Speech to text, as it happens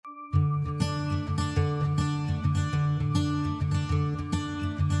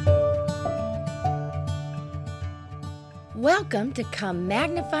Welcome to Come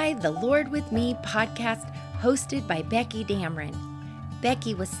Magnify the Lord with Me podcast hosted by Becky Dameron.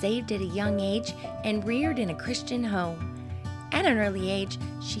 Becky was saved at a young age and reared in a Christian home. At an early age,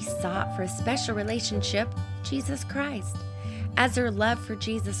 she sought for a special relationship with Jesus Christ. As her love for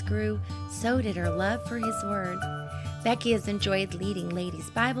Jesus grew, so did her love for His Word. Becky has enjoyed leading ladies'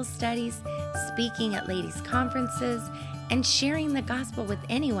 Bible studies, speaking at ladies' conferences, and sharing the gospel with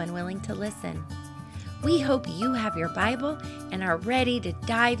anyone willing to listen. We hope you have your Bible and are ready to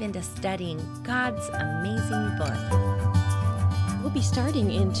dive into studying God's amazing book. We'll be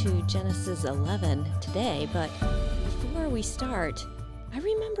starting into Genesis 11 today, but before we start, I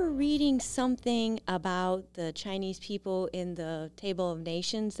remember reading something about the Chinese people in the Table of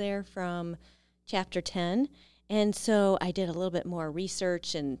Nations there from chapter 10, and so I did a little bit more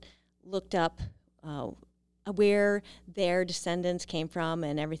research and looked up where their descendants came from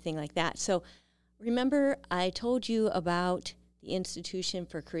and everything like that. So remember, I told you about the Institution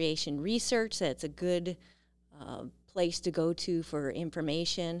for Creation Research, that it's a good place to go to for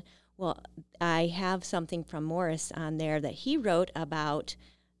information. Well, I have something from Morris on there that he wrote about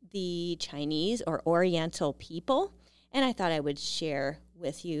the Chinese or Oriental people, and I thought I would share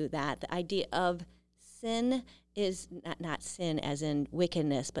with you that the idea of sin is not sin as in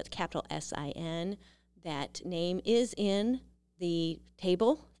wickedness, but capital S-I-N. That name is in the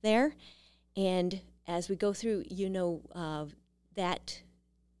table there. And as we go through, that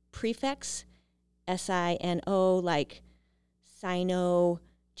prefix, S-I-N-O, like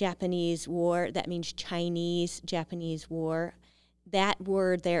Sino-Japanese War, that means Chinese-Japanese War. That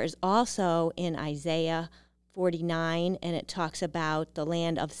word there is also in Isaiah 49, and it talks about the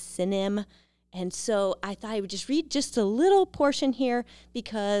land of Sinim. And so I thought I would just read just a little portion here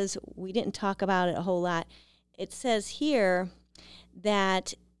because we didn't talk about it a whole lot. It says here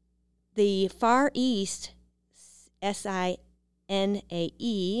that the Far East, S-I-N-A-E,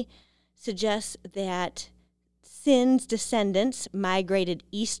 suggests that Sin's descendants migrated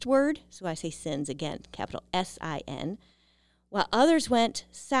eastward, so I say Sins again, capital S-I-N, while others went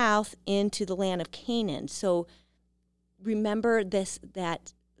south into the land of Canaan. So remember this,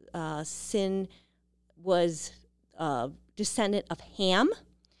 that Sin was a descendant of Ham.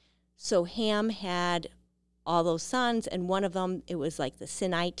 So Ham had all those sons, and one of them, it was like the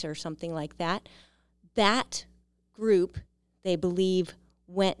Sinites or something like that. That group, they believe,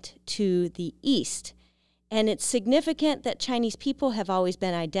 went to the east. And it's significant that Chinese people have always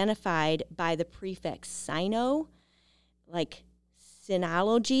been identified by the prefix Sino. Like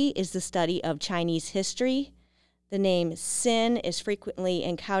sinology is the study of Chinese history. The name Sin is frequently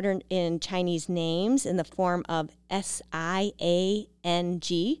encountered in Chinese names in the form of S-I-A-N-G.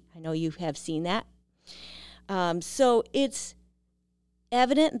 I know you have seen that. So it's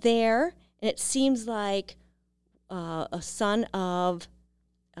evident there, and it seems like a son of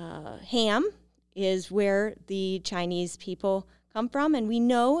Ham is where the Chinese people come from, and we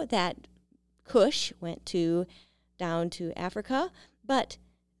know that Cush went down to Africa, but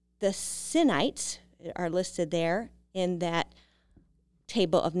the Sinites are listed there in that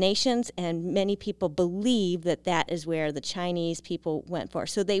Table of Nations, and many people believe that that is where the Chinese people went for.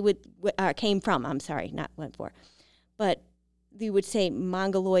 So they came from, not went for. But they would say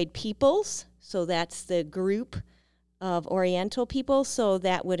Mongoloid peoples, so that's the group of Oriental people, so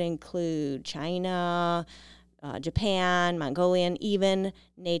that would include China, Japan, Mongolian, even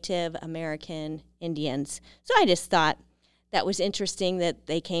Native American Indians. So I just thought that was interesting that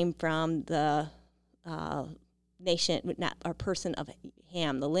they came from the nation, not a person of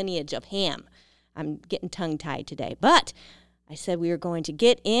Ham, the lineage of Ham. I'm getting tongue-tied today. But I said we were going to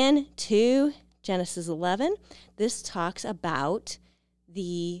get into Genesis 11. This talks about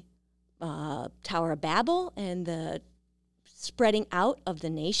the Tower of Babel and the spreading out of the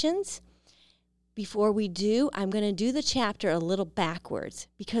nations. Before we do, I'm going to do the chapter a little backwards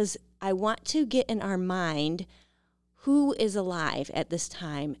because I want to get in our mind who is alive at this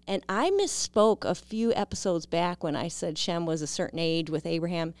time. And I misspoke a few episodes back when I said Shem was a certain age with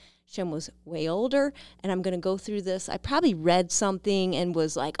Abraham. Shem was way older, and I'm going to go through this. I probably read something and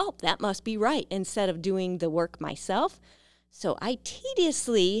was like, oh, that must be right, instead of doing the work myself. So I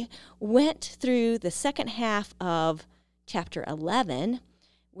tediously went through the second half of chapter 11,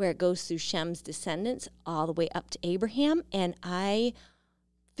 where it goes through Shem's descendants all the way up to Abraham, and I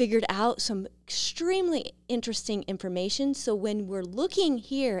figured out some extremely interesting information. So when we're looking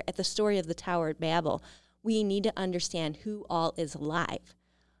here at the story of the Tower of Babel, we need to understand who all is alive.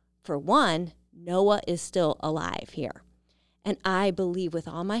 For one, Noah is still alive here. And I believe with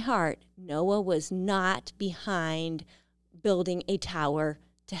all my heart, Noah was not behind building a tower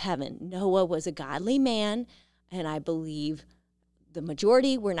to heaven. Noah was a godly man, and I believe the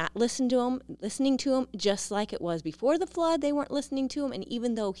majority were not listening to him, just like it was before the flood. They weren't listening to him, and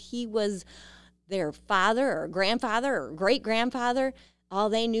even though he was their father or grandfather or great-grandfather, all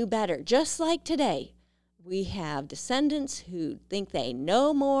they knew better. Just like today, we have descendants who think they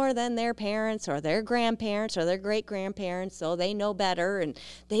know more than their parents or their grandparents or their great-grandparents, so they know better, and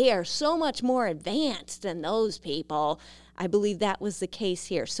they are so much more advanced than those people. I believe that was the case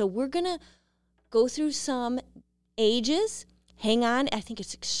here. So we're going to go through some ages. Hang on. I think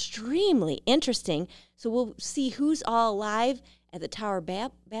it's extremely interesting. So we'll see who's all alive at the Tower of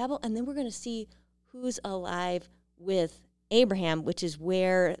Babel, and then we're going to see who's alive with Abraham, which is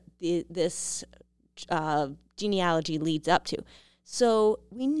where this genealogy leads up to. So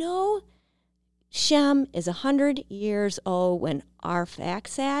we know Shem is 100 years old when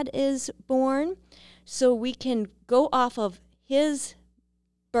Arphaxad is born. So we can go off of his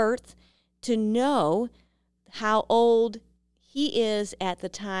birth to know how old he is at the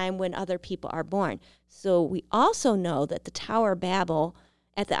time when other people are born. So we also know that at the Tower of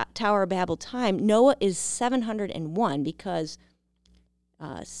Babel time, Noah is 701 because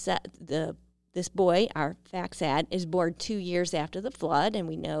this boy, Arphaxad, is born 2 years after the flood, and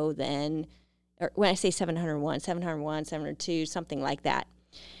we know then, or when I say 701, 702, something like that.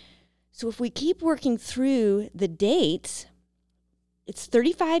 So if we keep working through the dates, it's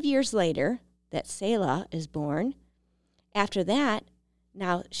 35 years later that Selah is born. After that,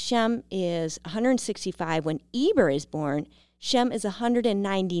 now Shem is 165 when Eber is born. Shem is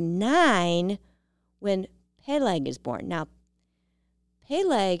 199 when Peleg is born. Now,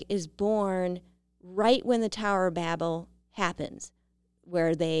 Peleg is born right when the Tower of Babel happens,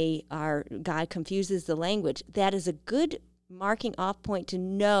 where God confuses the language. That is a good marking off point to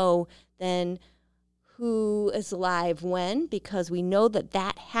know then who is alive when, because we know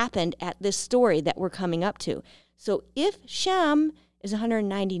that happened at this story that we're coming up to. So if Shem is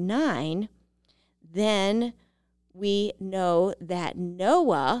 199, then we know that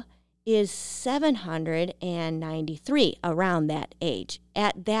Noah is 793, around that age,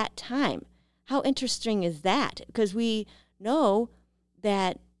 at that time. How interesting is that? Because we know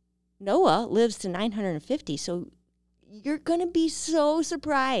that Noah lives to 950, so you're going to be so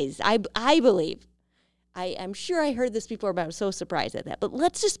surprised, I believe. I'm sure I heard this before, but I'm so surprised at that. But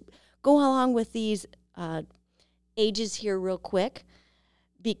let's just go along with these ages here real quick,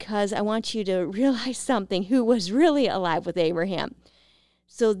 because I want you to realize something, who was really alive with Abraham.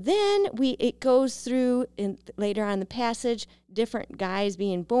 So then it goes through later on in the passage, different guys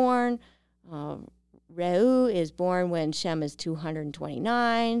being born. Reu is born when Shem is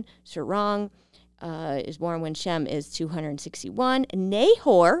 229. Serong is born when Shem is 261.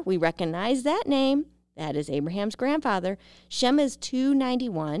 Nahor, we recognize that name. That is Abraham's grandfather. Shem is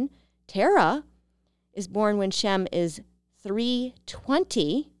 291. Terah is born when Shem is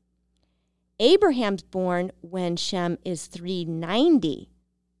 320. Abraham's born when Shem is 390.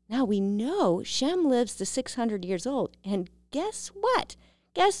 Now we know Shem lives to 600 years old. And guess what?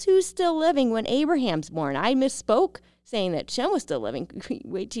 Guess who's still living when Abraham's born? I misspoke saying that Shem was still living.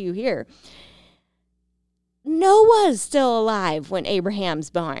 Wait till you hear. Noah's still alive when Abraham's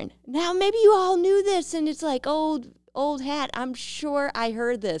born. Now maybe you all knew this and it's like old hat. I'm sure I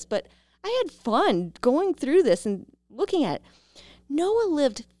heard this, but I had fun going through this and looking at it. Noah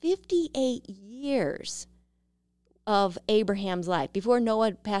lived 58 years of Abraham's life before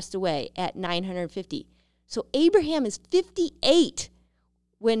Noah passed away at 950. So Abraham is 58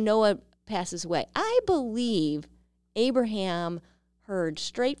 when Noah passes away. I believe Abraham heard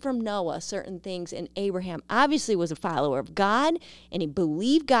straight from Noah certain things, and Abraham obviously was a follower of God, and he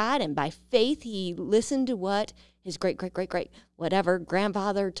believed God, and by faith he listened to what his great whatever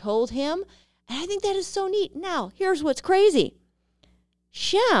grandfather told him. And I think that is so neat. Now, here's what's crazy.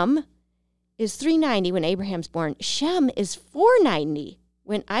 Shem is 390 when Abraham's born. Shem is 490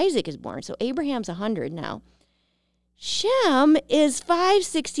 when Isaac is born. So Abraham's 100 now. Shem is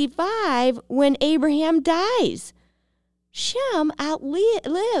 565 when Abraham dies. Shem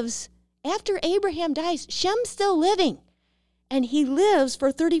outlives, after Abraham dies, Shem's still living. And he lives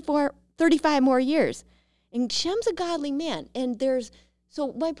for 35 more years. And Shem's a godly man. And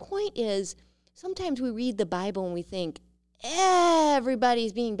so my point is, sometimes we read the Bible and we think,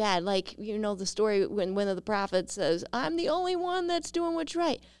 everybody's being bad. Like, the story when one of the prophets says, I'm the only one that's doing what's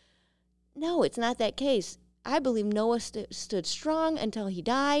right. No, it's not that case. I believe Noah stood strong until he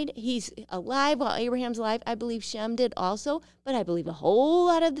died. He's alive while Abraham's alive. I believe Shem did also, but I believe a whole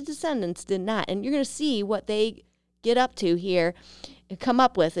lot of the descendants did not. And you're going to see what they get up to here and come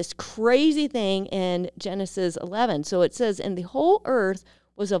up with this crazy thing in Genesis 11. So it says, and the whole earth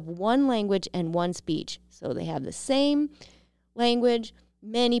was of one language and one speech. So they have the same language.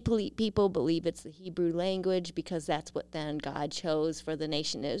 Many people believe it's the Hebrew language because that's what then God chose for the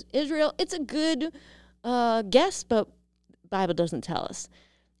nation of Israel. It's a good guess, but the Bible doesn't tell us.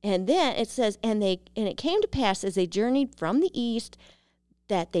 And then it says, and it came to pass as they journeyed from the east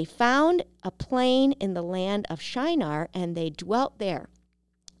that they found a plain in the land of Shinar, and they dwelt there.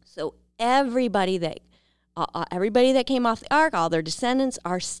 So everybody that came off the ark, all their descendants,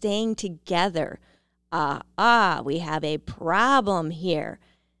 are staying together. We have a problem here.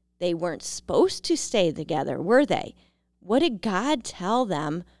 They weren't supposed to stay together, were they? What did God tell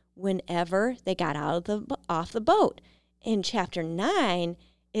them whenever they got off the boat? In chapter 9,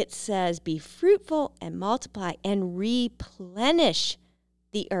 it says, be fruitful and multiply and replenish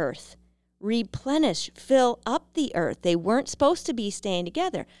the earth. Replenish, fill up the earth. They weren't supposed to be staying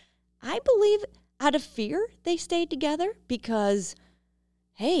together. I believe out of fear they stayed together because,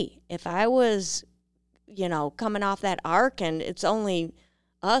 hey, if I was, coming off that ark and it's only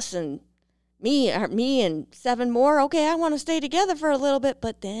us and me and 7 more, okay, I want to stay together for a little bit,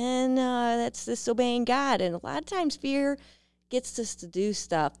 but then that's disobeying God. And a lot of times fear gets us to do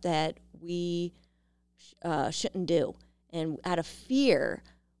stuff that we shouldn't do. And out of fear,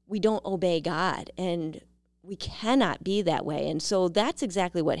 we don't obey God. And we cannot be that way. And so that's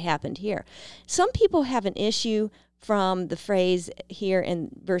exactly what happened here. Some people have an issue from the phrase here in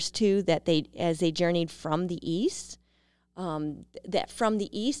verse 2 that as they journeyed from the east. That from the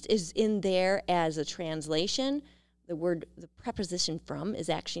east is in there as a translation. The preposition from is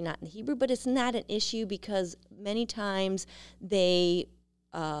actually not in Hebrew, but it's not an issue because many times when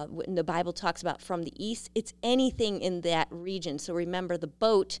the Bible talks about from the east, it's anything in that region. So remember, the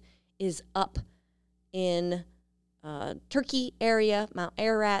boat is up in Turkey area, Mount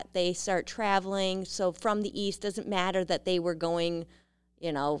Ararat. They start traveling. So from the east, doesn't matter that they were going,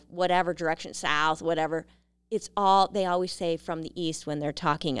 whatever direction, south, whatever. It's all, they always say from the east when they're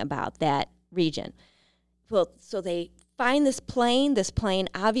talking about that region. Well, so they find this plain. This plain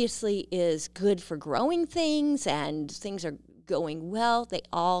obviously is good for growing things, and things are going well. They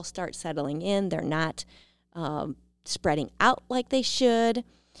all start settling in. They're not spreading out like they should.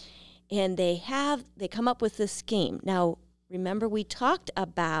 And they come up with this scheme. Now, remember we talked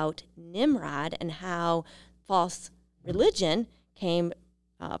about Nimrod and how false religion came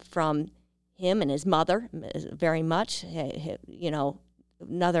from him and his mother very much.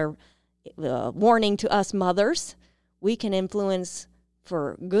 Another warning to us mothers. We can influence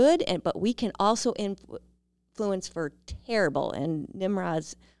for good, but we can also influence for terrible. And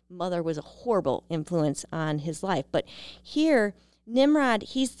Nimrod's mother was a horrible influence on his life. But here, Nimrod,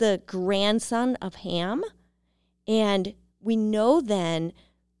 he's the grandson of Ham. And we know then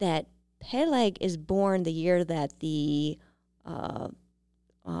that Peleg is born the year that the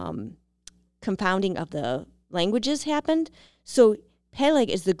confounding of the languages happened. So Peleg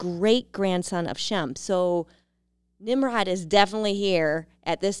is the great-grandson of Shem. So Nimrod is definitely here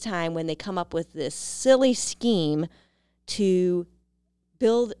at this time when they come up with this silly scheme to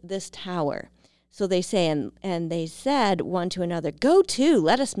build this tower. So they say, and they said one to another, go to,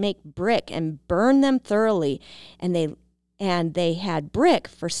 let us make brick and burn them thoroughly. And they had brick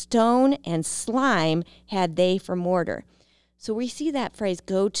for stone and slime had they for mortar. So we see that phrase,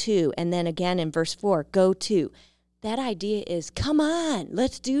 go to, and then again in verse 4, go to. That idea is, come on,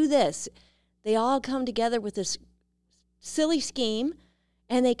 let's do this. They all come together with this silly scheme,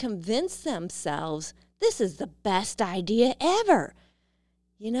 and they convince themselves this is the best idea ever.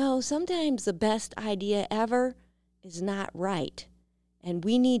 Sometimes the best idea ever is not right. And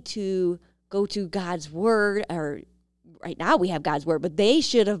we need to go to God's word, or right now we have God's word, but they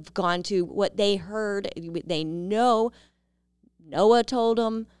should have gone to what they heard. They know Noah told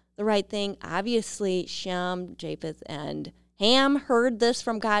them the right thing. Obviously, Shem, Japheth, and Ham heard this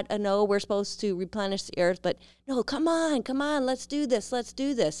from God. No, we're supposed to replenish the earth, but no, come on, let's do this.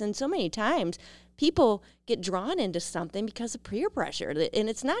 And so many times people get drawn into something because of peer pressure. And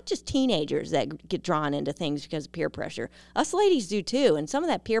it's not just teenagers that get drawn into things because of peer pressure. Us ladies do too. And some of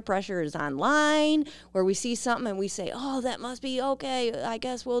that peer pressure is online where we see something and we say, oh, that must be okay. I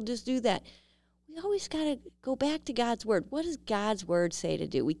guess we'll just do that. We always got to go back to God's word. What does God's word say to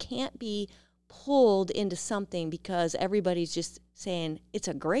do? We can't be pulled into something because everybody's just saying, it's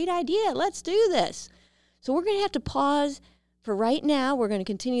a great idea. Let's do this. So we're going to have to pause for right now. We're going to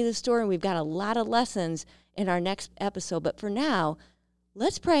continue the story, and we've got a lot of lessons in our next episode. But for now,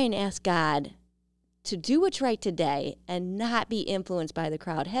 let's pray and ask God to do what's right today and not be influenced by the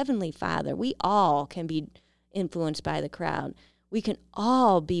crowd. Heavenly Father, we all can be influenced by the crowd. We can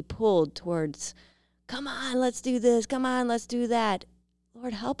all be pulled towards, come on, let's do this. Come on, let's do that.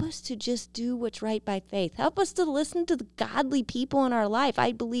 Lord, help us to just do what's right by faith. Help us to listen to the godly people in our life.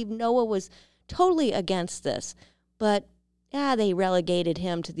 I believe Noah was totally against this, but they relegated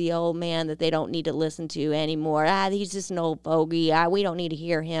him to the old man that they don't need to listen to anymore. He's just an old fogey. We don't need to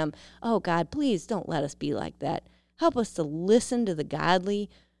hear him. Oh, God, please don't let us be like that. Help us to listen to the godly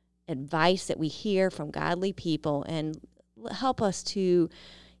advice that we hear from godly people, and help us to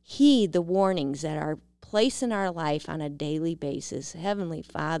heed the warnings that are placed in our life on a daily basis. Heavenly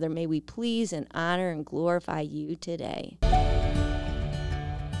Father, may we please and honor and glorify you today.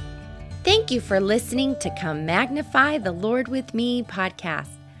 Thank you for listening to Come Magnify the Lord with Me podcast.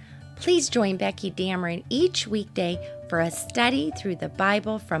 Please join Becky Dameron each weekday for a study through the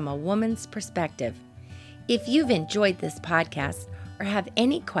Bible from a woman's perspective. If you've enjoyed this podcast or have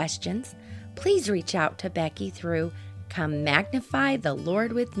any questions, please reach out to Becky through Come Magnify the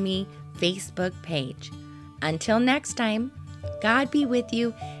Lord with Me Facebook page. Until next time, God be with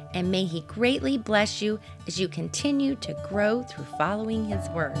you, and may He greatly bless you as you continue to grow through following His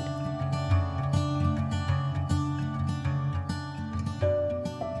word.